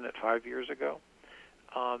passed the Senate 5 years ago,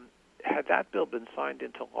 had that bill been signed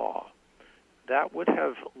into law, that would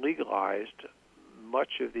have legalized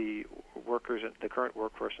much of the workers, the current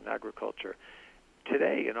workforce in agriculture.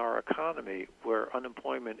 Today, in our economy, where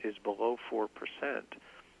unemployment is below 4%,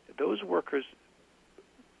 those workers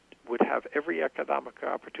would have every economic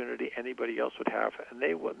opportunity anybody else would have, and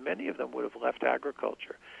many of them would have left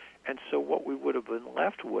agriculture. And so what we would have been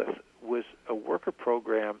left with was a worker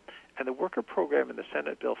program, and the worker program in the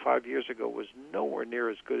Senate bill 5 years ago was nowhere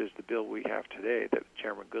near as good as the bill we have today that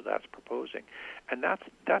Chairman Goodlatte's proposing. And that's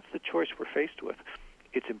the choice we're faced with.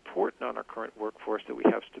 It's important on our current workforce that we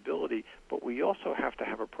have stability, but we also have to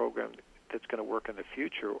have a program that's going to work in the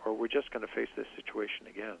future, or we're just going to face this situation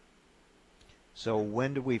again. So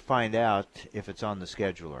when do we find out if it's on the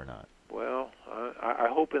schedule or not? Well, I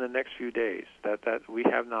hope in the next few days. That we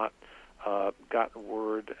have not gotten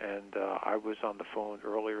word, and I was on the phone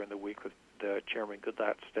earlier in the week with the Chairman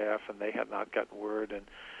Goodlatte's staff, and they had not gotten word. And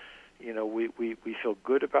you know, we feel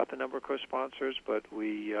good about the number of co-sponsors, but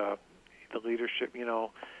the leadership, you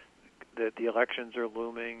know, that the elections are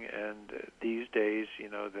looming, and these days, you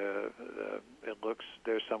know, it looks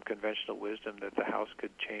there's some conventional wisdom that the House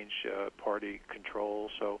could change party control.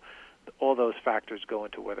 So all those factors go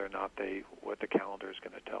into whether or not what the calendar is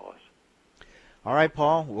going to tell us. All right,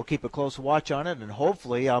 Paul, we'll keep a close watch on it, and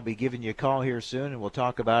hopefully I'll be giving you a call here soon, and we'll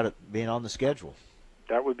talk about it being on the schedule.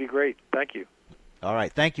 That would be great. Thank you. All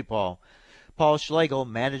right. Thank you, Paul. Paul Schlegel,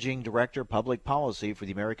 Managing Director, Public Policy for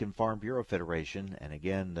the American Farm Bureau Federation. And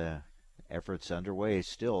again, the efforts underway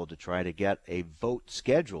still to try to get a vote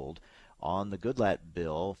scheduled on the Goodlatte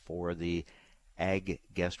bill for the Ag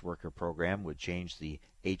Guest Worker Program, would change the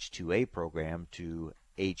H-2A program to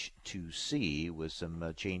H-2C with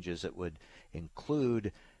some changes that would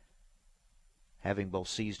include having both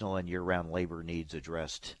seasonal and year-round labor needs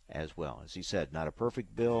addressed as well. As he said, not a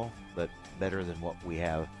perfect bill, but better than what we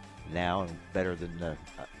have now and better than the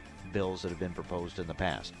bills that have been proposed in the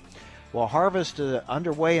past. Well, harvest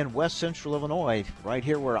underway in west central Illinois, right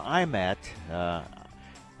here where I'm at.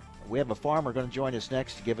 We have a farmer going to join us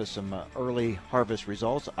next to give us some early harvest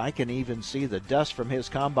results. I can even see the dust from his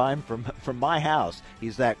combine from my house.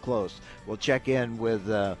 He's that close. We'll check in with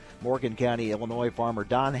Morgan County, Illinois farmer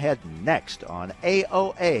Don Headen next on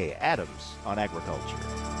AOA, Adams on Agriculture.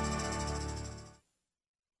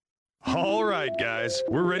 All right, guys,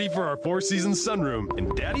 we're ready for our Four Seasons sunroom,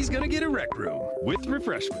 and Daddy's gonna get a rec room with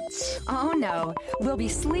refreshments. Oh no, we'll be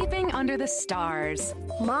sleeping under the stars.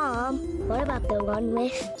 Mom, what about the one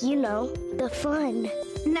with, the fun?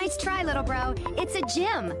 Nice try, little bro. It's a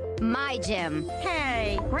gym. My gym.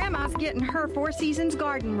 Hey, Grandma's getting her Four Seasons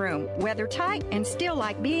garden room. Weather tight and still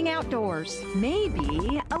like being outdoors.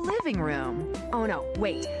 Maybe a living room. Oh no,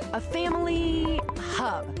 wait, a family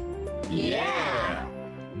hub. Yeah!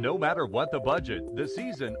 No matter what the budget, the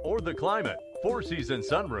season, or the climate, Four Seasons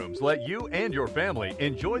sunrooms let you and your family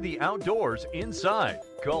enjoy the outdoors inside.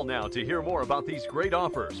 Call now to hear more about these great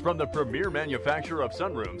offers from the premier manufacturer of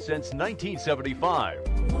sunrooms since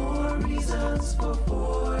 1975. More reasons for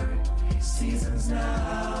Four Seasons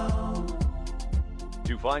now.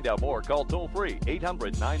 To find out more, call toll-free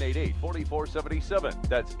 800-988-4477.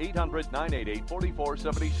 That's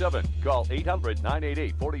 800-988-4477. Call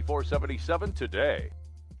 800-988-4477 today.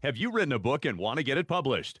 Have you written a book and want to get it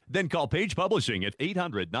published? Then call Page Publishing at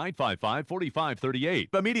 800-955-4538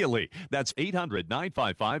 immediately. That's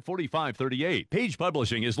 800-955-4538. Page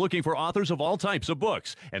Publishing is looking for authors of all types of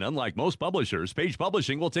books. And unlike most publishers, Page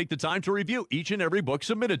Publishing will take the time to review each and every book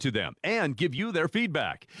submitted to them and give you their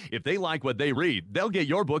feedback. If they like what they read, they'll get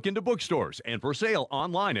your book into bookstores and for sale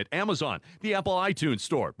online at Amazon, the Apple iTunes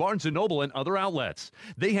Store, Barnes & Noble, and other outlets.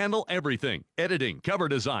 They handle everything: editing, cover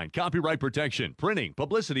design, copyright protection, printing,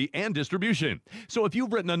 publicity, and distribution. So if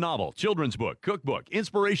you've written a novel, children's book, cookbook,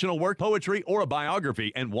 inspirational work, poetry, or a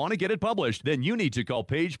biography and want to get it published, then you need to call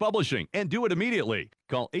Page Publishing and do it immediately.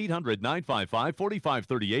 Call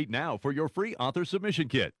 800-955-4538 now for your free author submission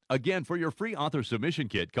kit. Again, for your free author submission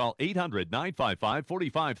kit, call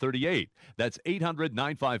 800-955-4538. That's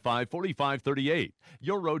 800-955-4538.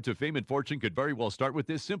 Your road to fame and fortune could very well start with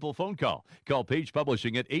this simple phone call. Call Page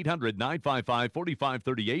Publishing at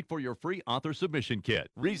 800-955-4538 for your free author submission kit.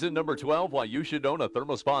 Reason number 12 why you should own a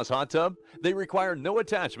ThermoSpa's hot tub: they require no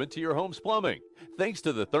attachment to your home's plumbing. Thanks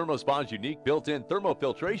to the ThermoSpa's unique built-in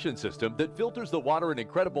thermofiltration system that filters the water an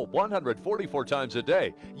incredible 144 times a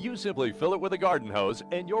day, you simply fill it with a garden hose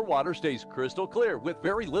and your water stays crystal clear with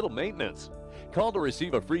very little maintenance. Call to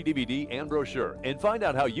receive a free DVD and brochure and find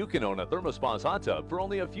out how you can own a ThermoSpa's hot tub for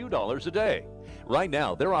only a few dollars a day. Right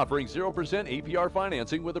now, they're offering 0% APR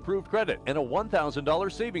financing with approved credit and a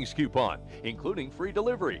 $1,000 savings coupon, including free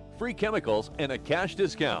delivery, free chemicals, and a cash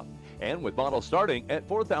discount. And with models starting at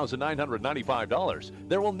 $4,995,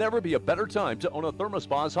 there will never be a better time to own a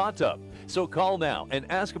ThermoSpa's hot tub. So call now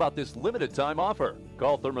and ask about this limited time offer.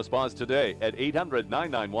 Call ThermoSpa's today at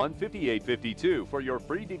 800-991-5852 for your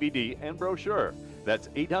free DVD and brochure. That's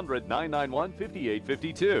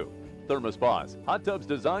 800-991-5852. ThermoSpa's, hot tubs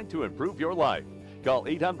designed to improve your life. Call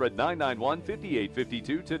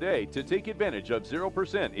 800-991-5852 today to take advantage of 0%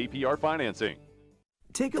 APR financing.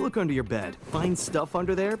 Take a look under your bed. Find stuff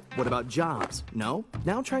under there? What about jobs? No?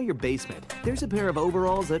 Now try your basement. There's a pair of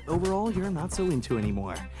overalls that overall you're not so into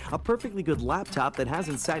anymore. A perfectly good laptop that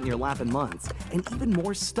hasn't sat in your lap in months. And even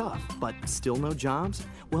more stuff, but still no jobs?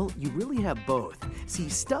 Well, you really have both. See,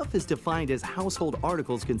 stuff is defined as household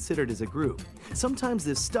articles considered as a group. Sometimes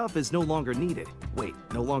this stuff is no longer needed. Wait,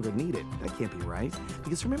 no longer needed? That can't be right.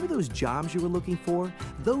 Because remember those jobs you were looking for?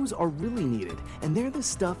 Those are really needed, and they're the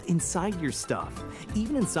stuff inside your stuff.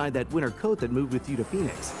 Even inside that winter coat that moved with you to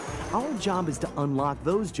Phoenix. Our job is to unlock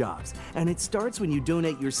those jobs, and it starts when you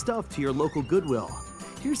donate your stuff to your local Goodwill.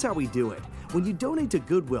 Here's how we do it. When you donate to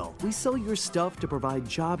Goodwill, we sell your stuff to provide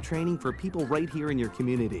job training for people right here in your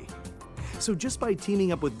community. So just by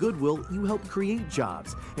teaming up with Goodwill, you help create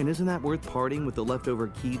jobs. And isn't that worth parting with the leftover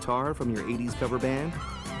guitar from your 80s cover band?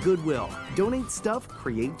 Goodwill. Donate stuff,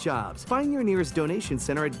 create jobs. Find your nearest donation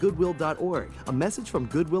center at goodwill.org. A message from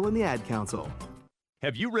Goodwill and the Ad Council.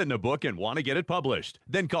 Have you written a book and want to get it published?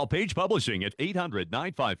 Then call Page Publishing at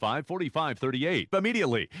 800-955-4538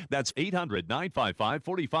 immediately. That's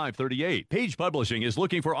 800-955-4538. Page Publishing is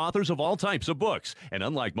looking for authors of all types of books. And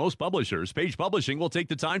unlike most publishers, Page Publishing will take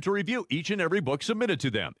the time to review each and every book submitted to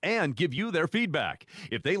them and give you their feedback.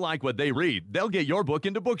 If they like what they read, they'll get your book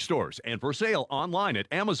into bookstores and for sale online at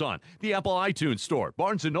Amazon, the Apple iTunes Store,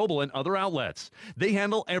 Barnes & Noble, and other outlets. They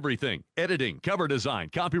handle everything: editing, cover design,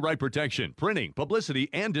 copyright protection, printing, publicity,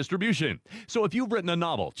 and distribution. So if you've written a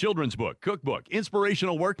novel, children's book, cookbook,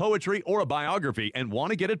 inspirational work, poetry, or a biography and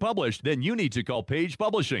want to get it published, then you need to call Page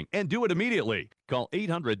Publishing and do it immediately. Call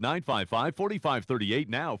 800-955-4538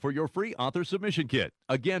 now for your free author submission kit.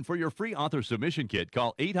 Again, for your free author submission kit,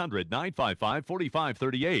 call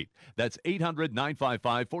 800-955-4538. That's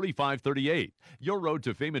 800-955-4538. Your road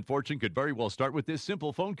to fame and fortune could very well start with this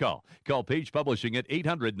simple phone call. Call Page Publishing at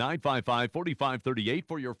 800-955-4538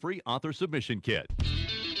 for your free author submission kit.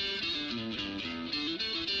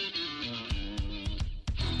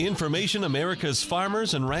 Information America's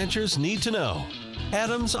farmers and ranchers need to know.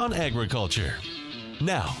 Adams on Agriculture.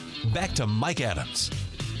 Now, back to Mike Adams.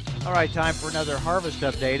 All right, time for another harvest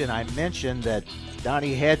update, and I mentioned that Don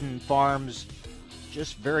Headen farms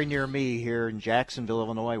just very near me here in Jacksonville,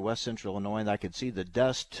 Illinois, west central Illinois, and I could see the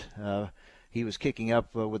dust he was kicking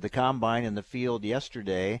up with the combine in the field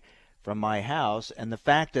yesterday from my house, and the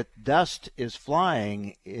fact that dust is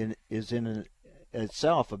flying is in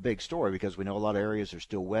itself a big story because we know a lot of areas are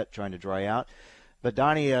still wet, trying to dry out. But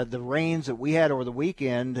Donnie, the rains that we had over the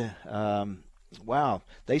weekend, wow,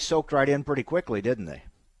 they soaked right in pretty quickly, didn't they?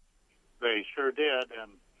 They sure did,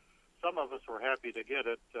 and some of us were happy to get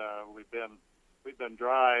it. We've been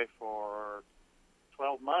dry for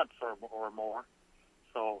 12 months or more,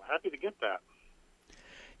 so happy to get that.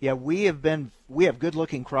 Yeah, we have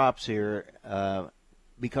good-looking crops here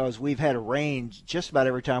because we've had a rain just about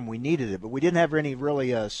every time we needed it, but we didn't have any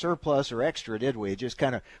really surplus or extra, did we? It just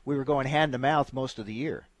we were going hand to mouth most of the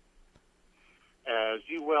year. As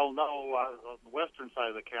you well know, on the western side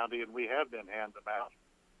of the county, and we have been hand to mouth.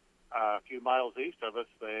 A few miles east of us,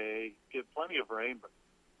 they get plenty of rain, but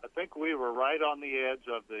I think we were right on the edge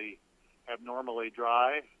of the abnormally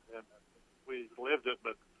dry, and we lived it.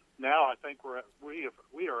 But now I think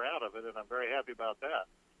we are out of it, and I'm very happy about that.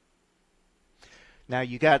 Now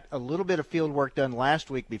you got a little bit of field work done last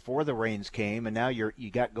week before the rains came, and now you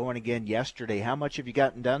got going again yesterday. How much have you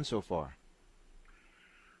gotten done so far?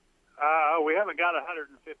 We haven't got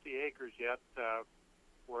 150 acres yet.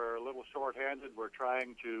 We're a little short-handed. We're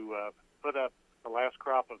trying to put up the last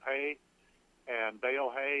crop of hay and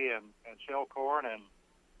bale hay and shell corn, and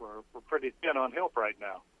we're pretty thin on help right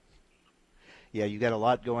now. Yeah, you got a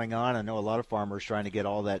lot going on. I know a lot of farmers trying to get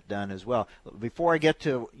all that done as well. Before I get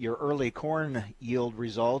to your early corn yield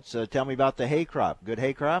results, tell me about the hay crop. Good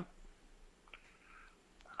hay crop?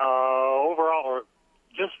 Overall, or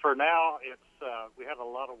just for now, it's we had a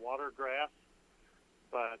lot of water grass,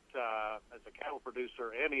 but as a cattle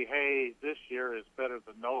producer, any hay this year is better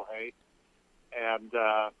than no hay, and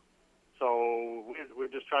so we're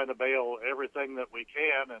just trying to bale everything that we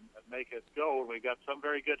can and make it go. We got some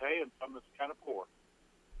very good hay and some that's kind of poor.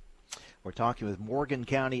 We're talking with Morgan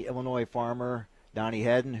County, Illinois farmer Don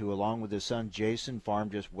Headen, who along with his son Jason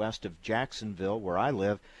farmed just west of Jacksonville, where I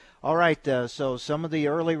live. All right, so some of the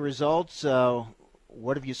early results,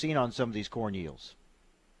 what have you seen on some of these corn yields?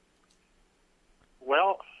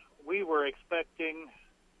 Well, we were expecting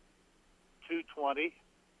 220,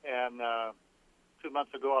 and 2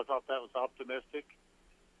 months ago I thought that was optimistic.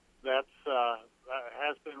 That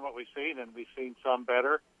has been what we've seen, and we've seen some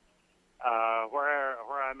better.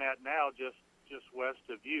 Where I'm at now, just west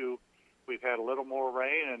of you, we've had a little more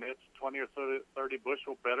rain, and it's 20 or 30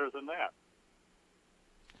 bushel better than that.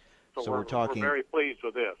 So we're talking, we're very pleased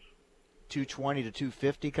with this. 220 to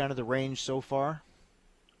 250, kind of the range so far?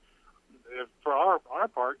 For our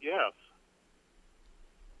part, yes.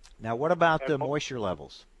 Now, what about the moisture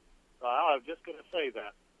levels? I was just going to say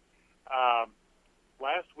that.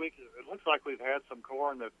 Last week, it looks like we've had some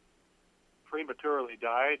corn that prematurely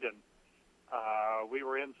died, and we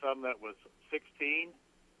were in some that was 16,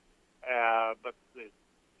 but it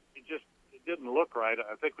didn't look right.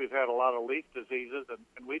 I think we've had a lot of leaf diseases,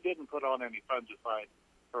 and we didn't put on any fungicide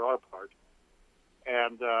for our part.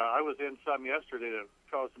 And I was in some yesterday that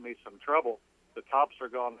caused me some trouble. The tops are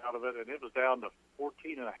gone out of it, and it was down to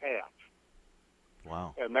 14 and a half.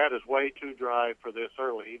 Wow. And that is way too dry for this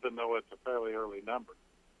early, even though it's a fairly early number.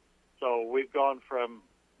 So we've gone from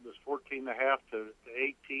this 14.5 to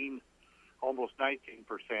 18, almost 19%,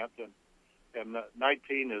 and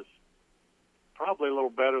 19 is probably a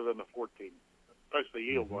little better than the 14, especially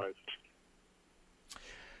yield-wise.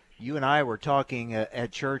 You and I were talking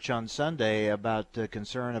at church on Sunday about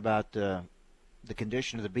concern about the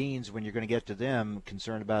condition of the beans when you're going to get to them,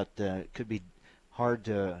 concerned about could be hard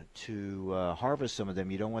to harvest some of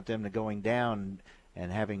them. You don't want them to going down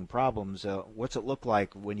and having problems. What's it look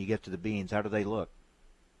like when you get to the beans? How do they look?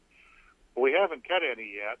 We haven't cut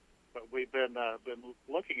any yet, but we've been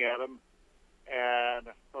looking at them, and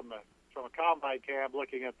from a combine cam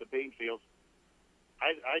looking at the bean fields,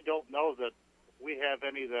 I don't know that we have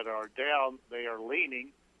any that are down. They are leaning.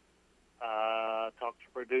 Talked to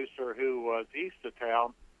a producer who was east of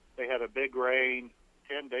town. They had a big rain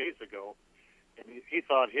 10 days ago, and he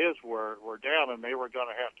thought his were down, and they were going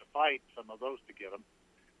to have to fight some of those to get them.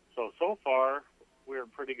 So far, we're in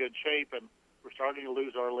pretty good shape, and we're starting to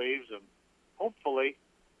lose our leaves, and hopefully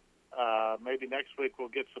maybe next week we'll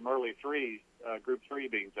get some early Group 3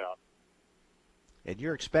 beans out. And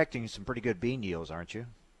you're expecting some pretty good bean yields, aren't you?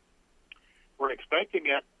 We're expecting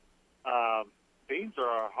it, Beans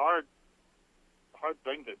are a hard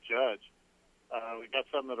thing to judge. We've got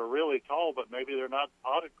some that are really tall, but maybe they're not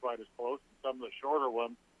potted quite as close. And some of the shorter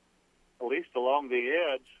ones, at least along the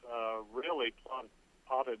edge, really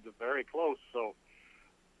potted very close. So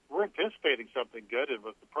we're anticipating something good, and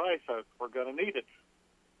with the price, we're going to need it.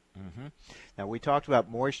 Mm-hmm. Now, we talked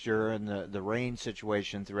about moisture and the rain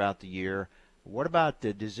situation throughout the year. What about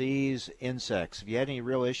the disease, insects? Have you had any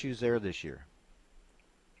real issues there this year?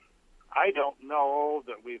 I don't know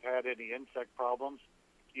that we've had any insect problems.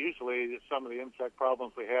 Usually some of the insect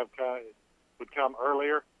problems we have would come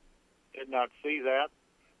earlier. Did not see that.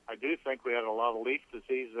 I do think we had a lot of leaf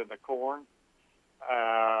disease in the corn.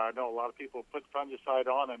 I know a lot of people put fungicide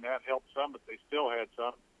on, and that helped some, but they still had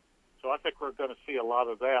some. So I think we're going to see a lot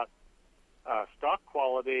of that. Stock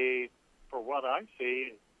quality, for what I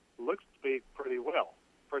see, looks to be pretty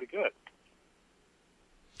good.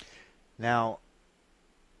 Now,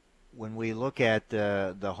 when we look at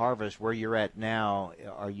the harvest, where you're at now,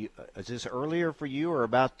 is this earlier for you or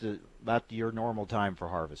about your normal time for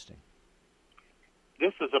harvesting?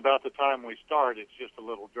 This is about the time we start. It's just a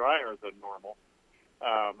little drier than normal.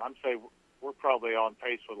 I'm saying we're probably on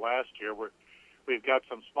pace with last year. We've got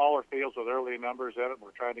some smaller fields with early numbers in it.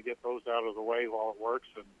 We're trying to get those out of the way while it works,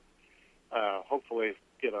 and hopefully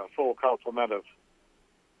get a full complement of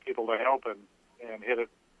people to help and hit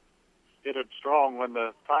it strong when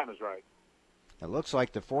the time is right. It looks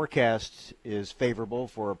like the forecast is favorable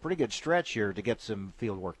for a pretty good stretch here to get some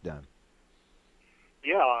field work done.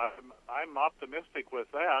 Yeah, I'm optimistic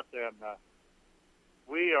with that, and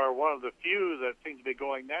we are one of the few that seems to be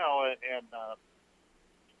going now, and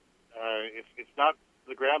it's not,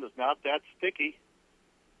 the ground is not that sticky,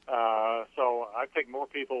 so I think more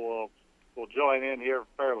people will join in here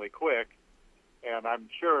fairly quick, and I'm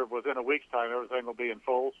sure within a week's time everything will be in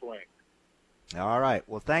full swing. All right.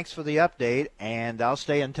 Well, thanks for the update, and I'll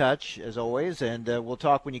stay in touch as always, and we'll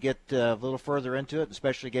talk when you get a little further into it,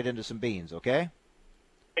 especially get into some beans, okay?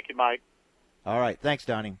 Thank you, Mike. All right. Thanks,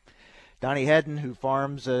 Donnie. Donnie Headen, who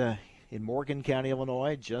farms in Morgan County,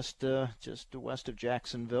 Illinois, just west of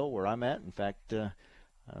Jacksonville, where I'm at. In fact,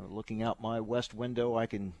 looking out my west window, I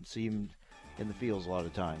can see him in the fields a lot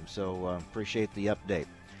of times. So appreciate the update.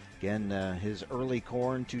 Again, his early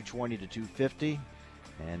corn, 220 to 250.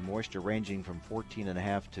 And moisture ranging from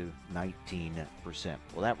 14.5% to 19%.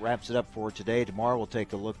 Well, that wraps it up for today. Tomorrow we'll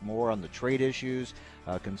take a look more on the trade issues,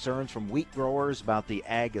 concerns from wheat growers about the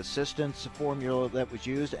ag assistance formula that was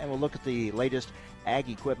used, and we'll look at the latest ag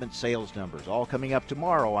equipment sales numbers. All coming up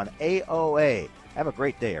tomorrow on AOA. Have a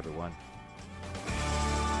great day, everyone.